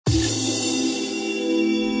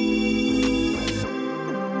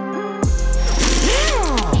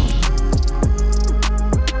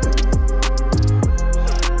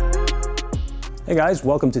Hey guys,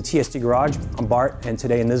 welcome to TST Garage. I'm Bart, and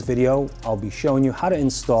today in this video, I'll be showing you how to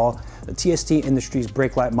install the TST Industries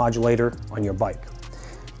brake light modulator on your bike.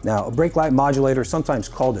 Now, a brake light modulator, sometimes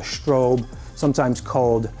called a strobe, sometimes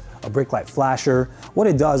called a brake light flasher, what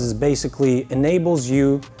it does is basically enables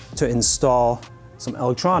you to install some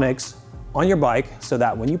electronics on your bike so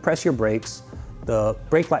that when you press your brakes, the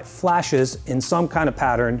brake light flashes in some kind of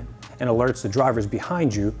pattern and alerts the drivers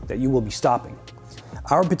behind you that you will be stopping.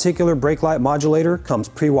 Our particular brake light modulator comes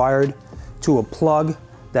pre-wired to a plug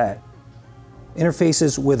that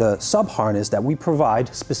interfaces with a sub-harness that we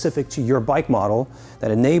provide specific to your bike model that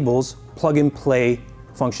enables plug-and-play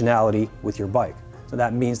functionality with your bike. So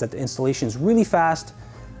that means that the installation is really fast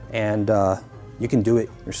and you can do it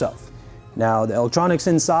yourself. Now, the electronics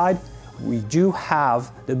inside, we do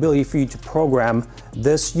have the ability for you to program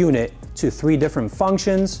this unit to 3 different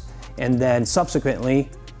functions and then subsequently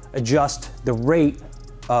adjust the rate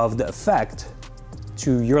of the effect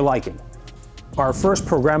to your liking. Our first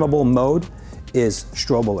programmable mode is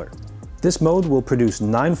strobe alert. This mode will produce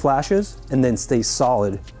 9 flashes and then stay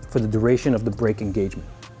solid for the duration of the brake engagement.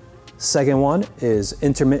 Second one is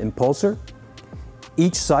intermittent pulsar.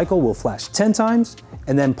 Each cycle will flash 10 times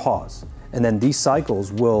and then pause. And then these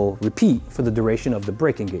cycles will repeat for the duration of the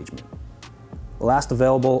brake engagement. The last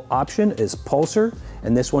available option is pulsar,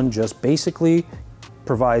 and this one just basically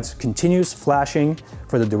provides continuous flashing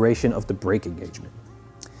for the duration of the brake engagement.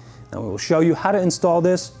 Now we will show you how to install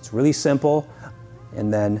this. It's really simple.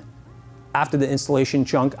 And then after the installation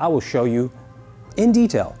chunk, I will show you in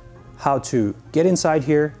detail how to get inside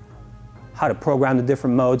here, how to program the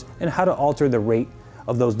different modes, and how to alter the rate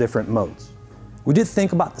of those different modes. We did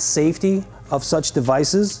think about the safety of such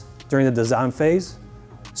devices during the design phase.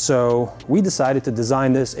 So we decided to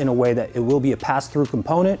design this in a way that it will be a pass-through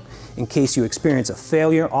component. In case you experience a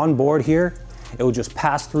failure on board here, it will just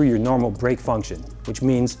pass through your normal brake function, which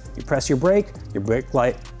means you press your brake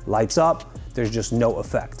light lights up, there's just no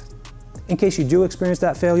effect. In case you do experience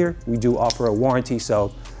that failure, we do offer a warranty,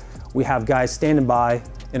 so we have guys standing by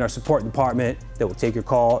in our support department that will take your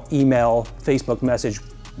call, email, Facebook message,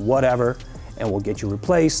 whatever, and we'll get you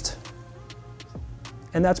replaced.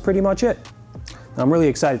 And that's pretty much it. Now, I'm really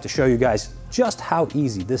excited to show you guys just how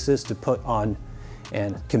easy this is to put on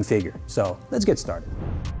and configure. So let's get started.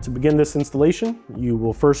 To begin this installation, you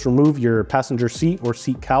will first remove your passenger seat or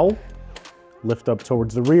seat cowl, lift up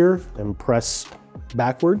towards the rear and press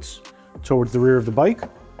backwards towards the rear of the bike.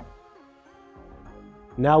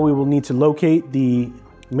 Now we will need to locate the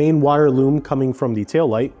main wire loom coming from the tail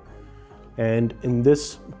light. And in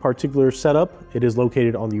this particular setup, it is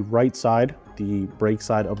located on the right side, the brake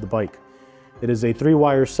side of the bike. It is a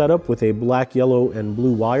 3-wire setup with a black, yellow, and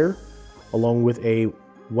blue wire, along with a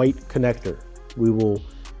white connector. We will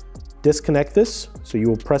disconnect this, so you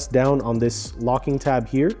will press down on this locking tab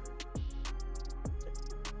here.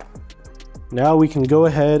 Now we can go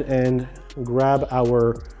ahead and grab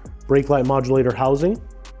our brake light modulator housing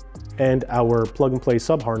and our plug-and-play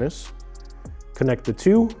sub-harness, connect the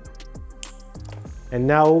two, and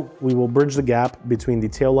now we will bridge the gap between the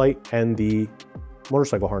tail light and the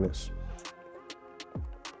motorcycle harness.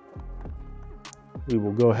 We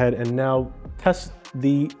will go ahead and now test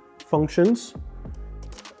the functions.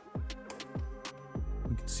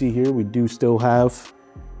 You can see here we do still have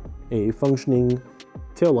a functioning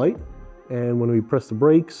tail light, and when we press the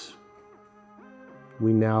brakes,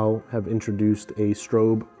 we now have introduced a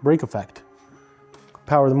strobe brake effect.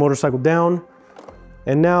 Power the motorcycle down,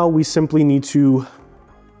 and now we simply need to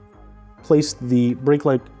place the brake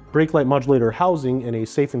light modulator housing in a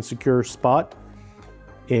safe and secure spot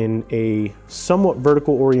in a somewhat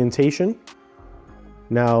vertical orientation.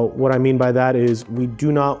 Now, what I mean by that is we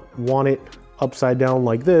do not want it upside down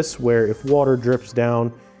like this, where if water drips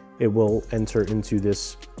down, it will enter into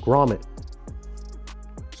this grommet.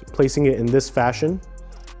 So placing it in this fashion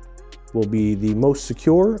will be the most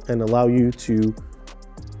secure and allow you to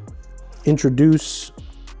introduce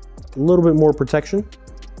a little bit more protection.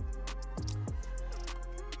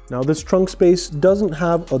 Now, this trunk space doesn't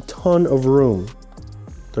have a ton of room.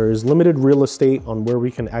 There is limited real estate on where we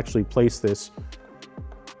can actually place this.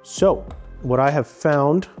 So what I have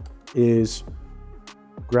found is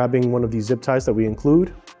grabbing one of these zip ties that we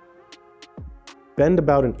include, bend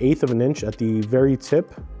about 1/8 of an inch at the very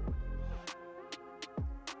tip,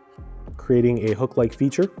 creating a hook-like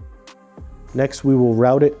feature. Next, we will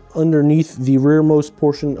route it underneath the rearmost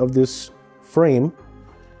portion of this frame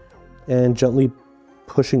and gently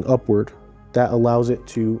pushing upward. That allows it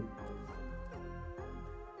to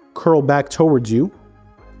curl back towards you.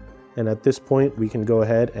 And at this point, we can go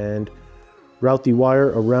ahead and route the wire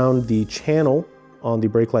around the channel on the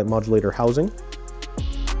brake light modulator housing.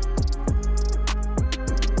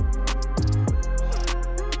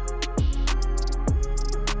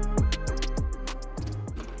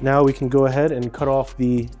 Now we can go ahead and cut off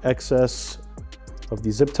the excess of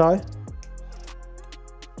the zip tie.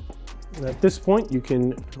 And at this point, you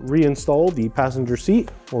can reinstall the passenger seat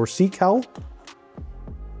or seat cowl.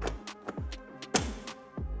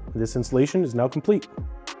 This installation is now complete.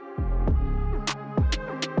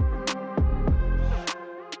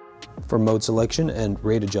 For mode selection and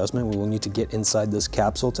rate adjustment, we will need to get inside this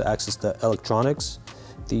capsule to access the electronics.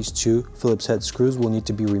 These two Phillips head screws will need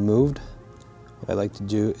to be removed. What I like to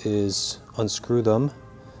do is unscrew them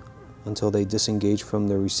until they disengage from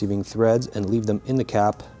the receiving threads and leave them in the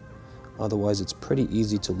cap. Otherwise, it's pretty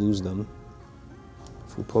easy to lose them.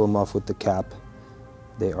 If we pull them off with the cap,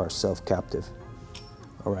 they are self-captive.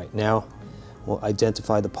 All right, now we'll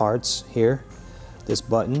identify the parts here. This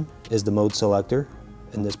button is the mode selector,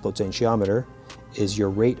 and this potentiometer is your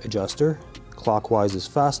rate adjuster. Clockwise is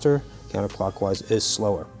faster, counterclockwise is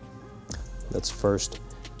slower. Let's first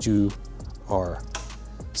do our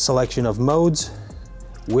selection of modes.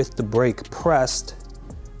 With the brake pressed,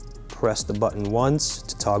 press the button once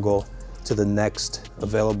to toggle to the next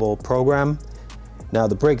available program. Now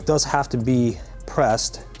the brake does have to be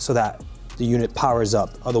pressed so that the unit powers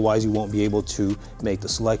up, otherwise you won't be able to make the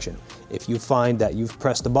selection. If you find that you've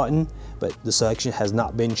pressed the button but the selection has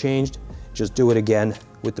not been changed, just do it again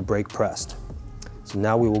with the brake pressed. So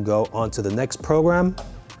now we will go on to the next program,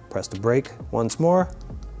 press the brake once more,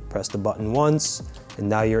 press the button once, and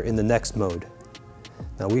now you're in the next mode.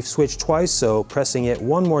 Now we've switched twice, so pressing it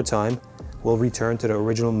one more time will return to the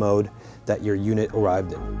original mode that your unit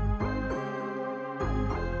arrived in.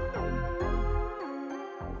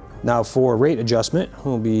 Now for rate adjustment,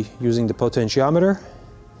 we'll be using the potentiometer.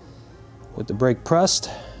 With the brake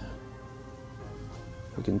pressed,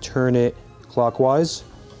 we can turn it clockwise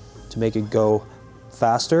to make it go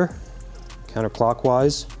faster,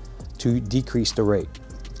 counterclockwise to decrease the rate.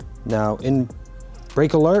 Now in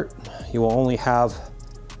brake alert, you will only have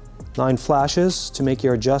 9 flashes to make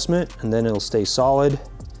your adjustment, and then it'll stay solid.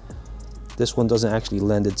 This one doesn't actually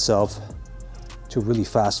lend itself to really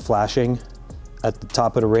fast flashing at the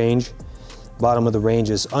top of the range. Bottom of the range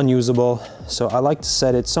is unusable, so I like to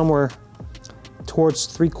set it somewhere towards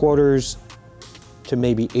 3/4 to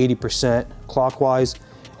maybe 80% clockwise,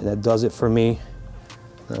 and that does it for me.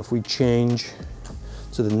 Now if we change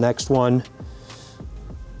to the next one,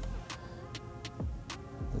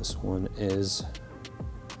 this one is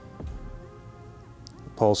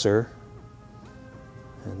pulsar,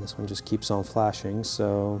 and this one just keeps on flashing,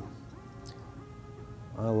 so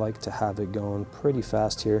I like to have it going pretty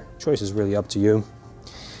fast here. Choice is really up to you.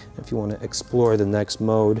 If you want to explore the next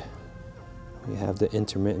mode, we have the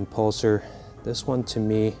intermittent pulsar. This one to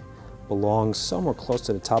me belongs somewhere close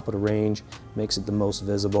to the top of the range, makes it the most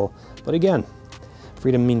visible. But again,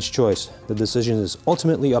 freedom means choice. The decision is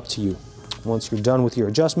ultimately up to you. Once you're done with your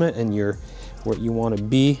adjustment and you're where you want to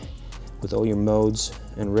be with all your modes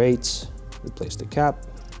and rates, replace the cap,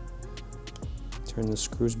 turn the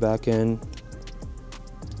screws back in,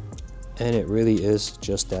 and it really is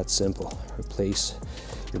just that simple. Replace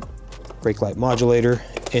your brake light modulator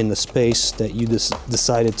in the space that you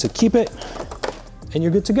decided to keep it, and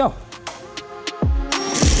you're good to go.